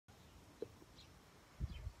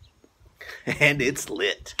and it's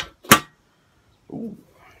lit. Ooh.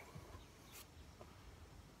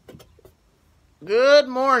 Good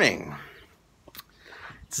morning.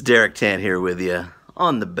 It's Derek Tant here with you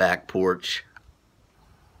on the back porch.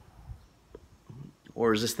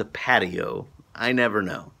 Or is this the patio? I never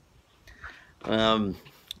know.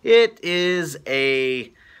 It is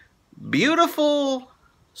a beautiful,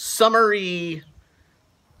 summery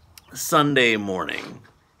Sunday morning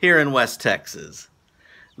here in West Texas.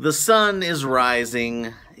 The sun is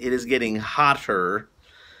rising. It is getting hotter.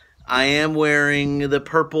 I am wearing the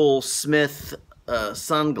purple Smith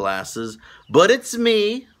sunglasses, but it's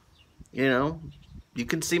me. You know, you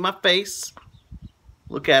can see my face.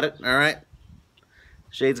 Look at it, all right?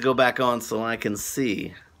 Shades go back on so I can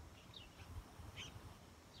see.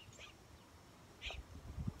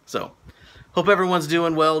 So, hope everyone's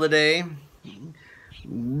doing well today.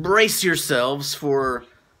 Brace yourselves for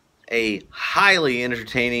a highly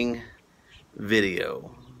entertaining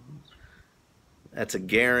video. That's a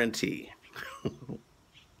guarantee.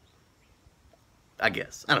 I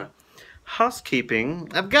guess. I don't know. Housekeeping.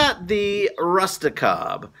 I've got the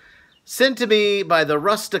Rusticob, sent to me by the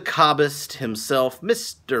Rusticobist himself,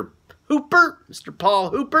 Mr. Hooper, Mr. Paul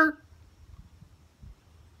Hooper.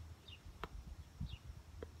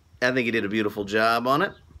 I think he did a beautiful job on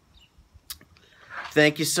it.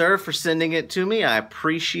 Thank you, sir, for sending it to me. I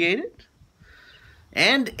appreciate it.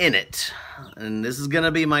 And in it, and this is going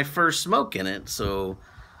to be my first smoke in it, so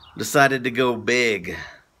decided to go big.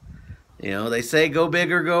 You know, they say go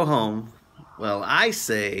big or go home. Well, I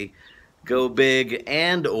say go big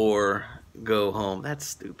and or go home. That's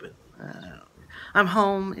stupid. I'm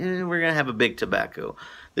home, and we're going to have a big tobacco.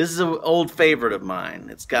 This is an old favorite of mine.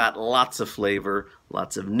 It's got lots of flavor,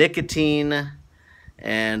 lots of nicotine,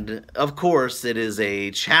 and of course it is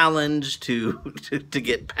a challenge to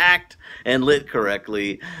get packed and lit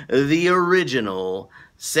correctly. The original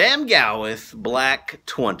Sam Gawith Black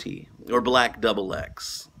 20 or Black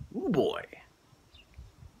XX. Ooh boy.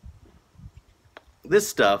 This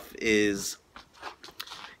stuff is,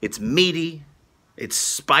 it's meaty, it's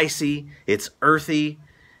spicy, it's earthy.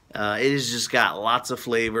 It has just got lots of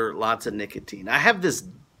flavor, lots of nicotine. I have this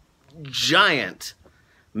giant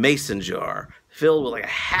mason jar filled with like a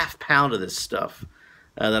half pound of this stuff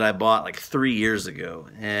that I bought like 3 years ago.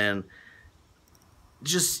 And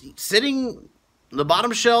just sitting on the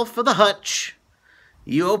bottom shelf of the hutch,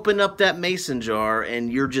 you open up that mason jar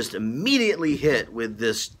and you're just immediately hit with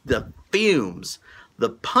the fumes, the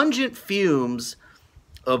pungent fumes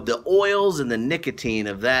of the oils and the nicotine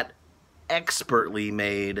of that expertly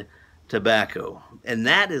made tobacco. And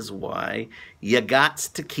that is why you got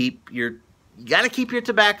to keep your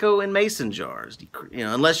tobacco in mason jars, you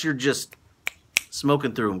know, unless you're just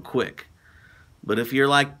smoking through them quick. But if you're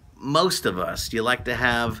like most of us, you like to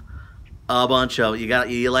have a bunch of,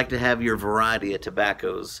 you like to have your variety of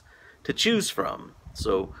tobaccos to choose from.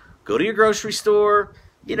 So go to your grocery store,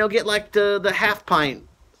 you know, get like the half pint,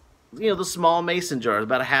 you know, the small mason jars,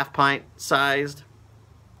 about a half pint sized,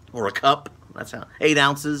 or a cup. That's how 8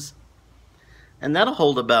 ounces, and that'll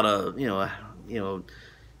hold about a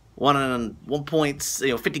 50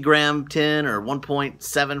 gram tin or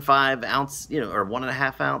 1.75 ounce, you know, or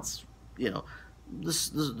 1.5 ounce, you know,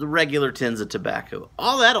 the regular tins of tobacco.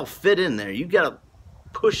 All that'll fit in there. You gotta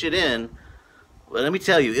push it in. But let me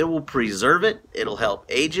tell you, it will preserve it. It'll help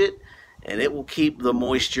age it, and it will keep the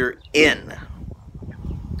moisture in.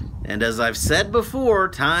 And as I've said before,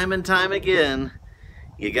 time and time again,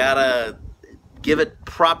 you gotta give it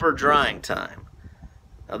proper drying time.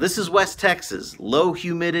 Now this is West Texas, low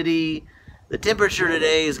humidity. The temperature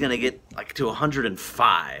today is gonna get like to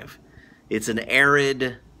 105. It's an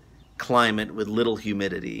arid climate with little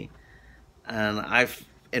humidity. And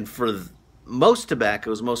for most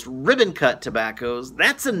tobaccos, most ribbon cut tobaccos,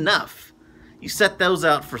 that's enough. You set those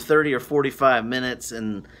out for 30 or 45 minutes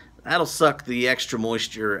and that'll suck the extra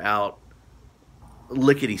moisture out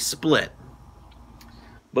lickety split.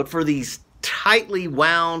 But for these tightly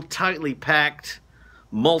wound, tightly packed,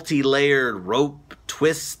 multi-layered rope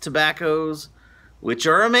twist tobaccos, which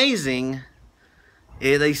are amazing,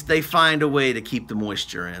 they find a way to keep the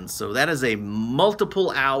moisture in. So that is a multiple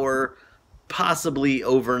hour, possibly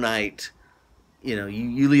overnight, you know,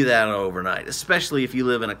 you leave that overnight, especially if you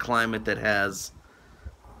live in a climate that has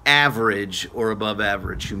average or above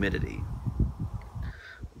average humidity.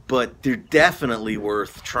 But they're definitely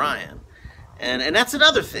worth trying. And that's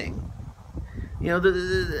another thing. You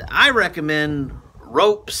know, I recommend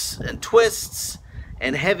ropes and twists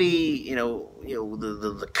and heavy,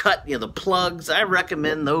 the cut, the plugs. I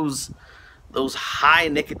recommend those high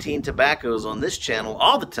nicotine tobaccos on this channel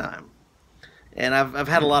all the time, And I've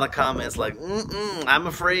had a lot of comments like, I'm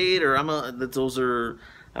afraid, or I'm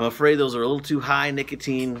afraid those are a little too high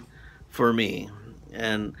nicotine for me.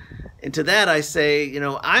 And to that I say, you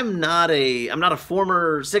know, I'm not a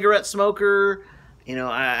former cigarette smoker. You know,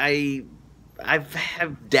 I've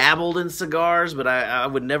dabbled in cigars, but I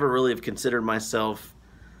would never really have considered myself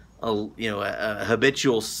a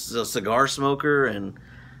habitual cigar smoker. And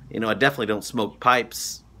you know, I definitely don't smoke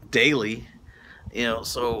pipes daily. You know,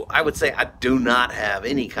 so I would say I do not have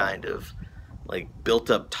any kind of like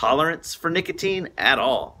built up tolerance for nicotine at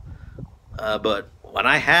all. But when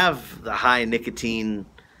I have the high nicotine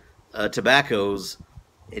tobaccos,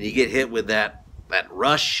 and you get hit with that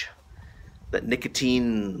rush, that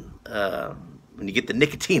nicotine, when you get the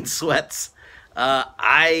nicotine sweats,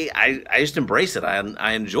 I just embrace it.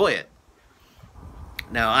 I enjoy it.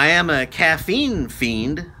 Now I am a caffeine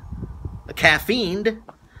fiend,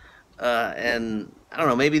 and I don't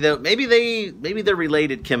know. Maybe they're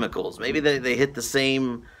related chemicals. Maybe they hit the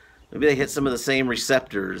same. Maybe they hit some of the same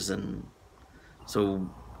receptors, and so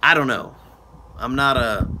I don't know. I'm not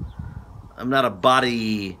a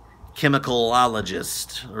body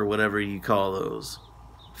chemicalologist or whatever you call those,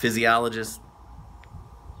 physiologist.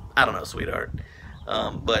 I don't know, sweetheart.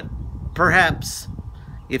 But perhaps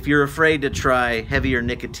if you're afraid to try heavier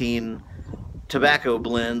nicotine tobacco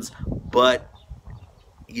blends, but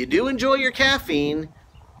you do enjoy your caffeine,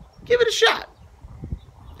 give it a shot.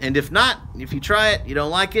 And if not, if you try it, you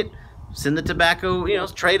don't like it, send the tobacco, you know,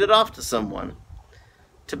 trade it off to someone.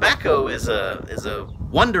 Tobacco is a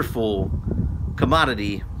wonderful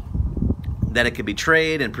commodity that it can be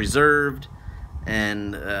traded and preserved,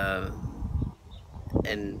 and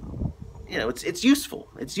you know, it's useful,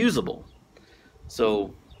 it's usable.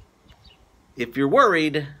 So if you're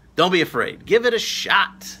worried, don't be afraid. Give it a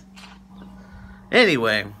shot.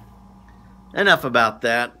 Anyway, enough about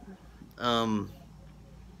that. But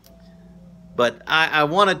I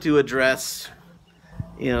wanted to address,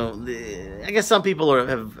 you know, I guess some people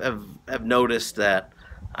have noticed that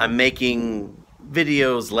I'm making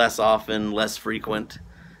videos less often, less frequent,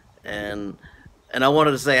 and I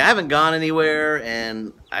wanted to say I haven't gone anywhere,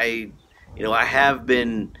 and I have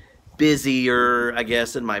been busier, I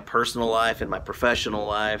guess, in my personal life and my professional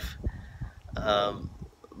life.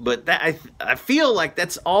 But that I feel like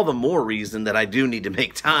that's all the more reason that I do need to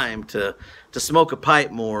make time to smoke a pipe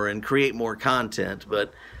more and create more content.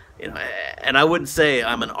 But you know, and I wouldn't say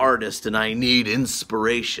I'm an artist and I need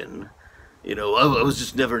inspiration. You know, I was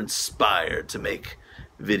just never inspired to make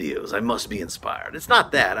videos. I must be inspired. It's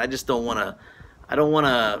not that. I just don't want to. I don't want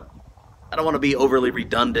to be overly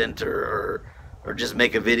redundant or just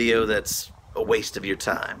make a video that's a waste of your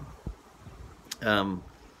time.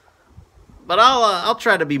 But I'll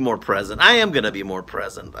try to be more present. I am gonna be more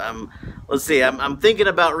present. Let's see. I'm thinking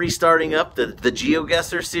about restarting up the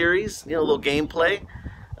GeoGuessr series. You know, a little gameplay.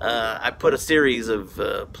 I put a series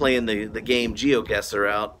of playing the game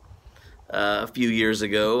GeoGuessr out a few years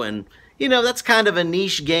ago, and you know, that's kind of a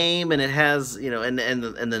niche game, and it has, you know, and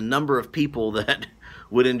the number of people that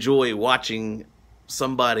would enjoy watching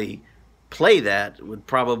somebody play that would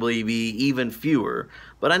probably be even fewer.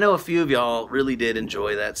 But I know a few of y'all really did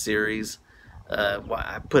enjoy that series.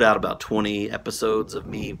 I put out about 20 episodes of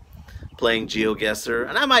me playing GeoGuessr,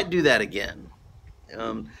 and I might do that again.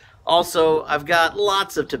 Also, I've got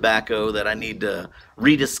lots of tobacco that I need to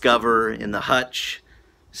rediscover in the hutch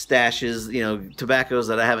stashes, you know, tobaccos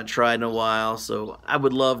that I haven't tried in a while. So I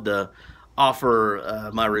would love to offer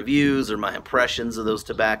my reviews or my impressions of those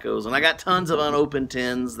tobaccos. And I got tons of unopened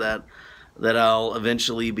tins that I'll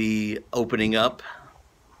eventually be opening up.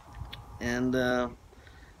 And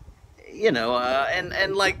you know,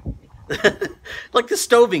 and like like the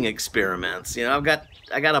stoving experiments. You know,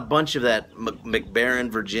 I got a bunch of that McBaron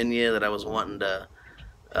Virginia that I was wanting to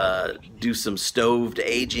do some stoved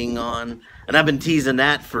aging on, and I've been teasing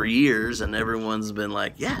that for years, and everyone's been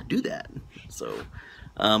like, "Yeah, do that." So,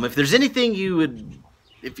 if there's anything you would,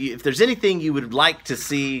 if there's anything you would like to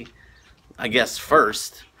see, I guess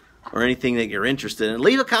first, or anything that you're interested in,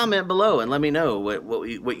 leave a comment below and let me know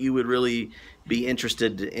what you would really be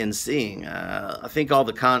interested in seeing. I think all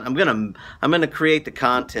the I'm gonna create the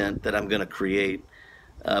content that I'm gonna create,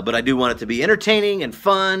 but I do want it to be entertaining and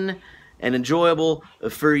fun and enjoyable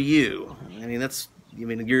for you. I mean,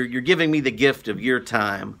 you're giving me the gift of your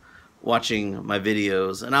time watching my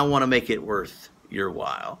videos, and I want to make it worth your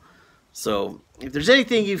while. So if there's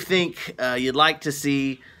anything you think you'd like to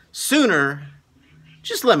see sooner,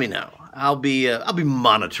 just let me know. I'll be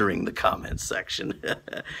monitoring the comments section.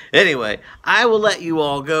 Anyway, I will let you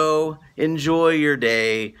all go. Enjoy your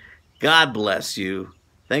day. God bless you.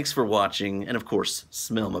 Thanks for watching, and of course,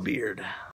 smell my beard.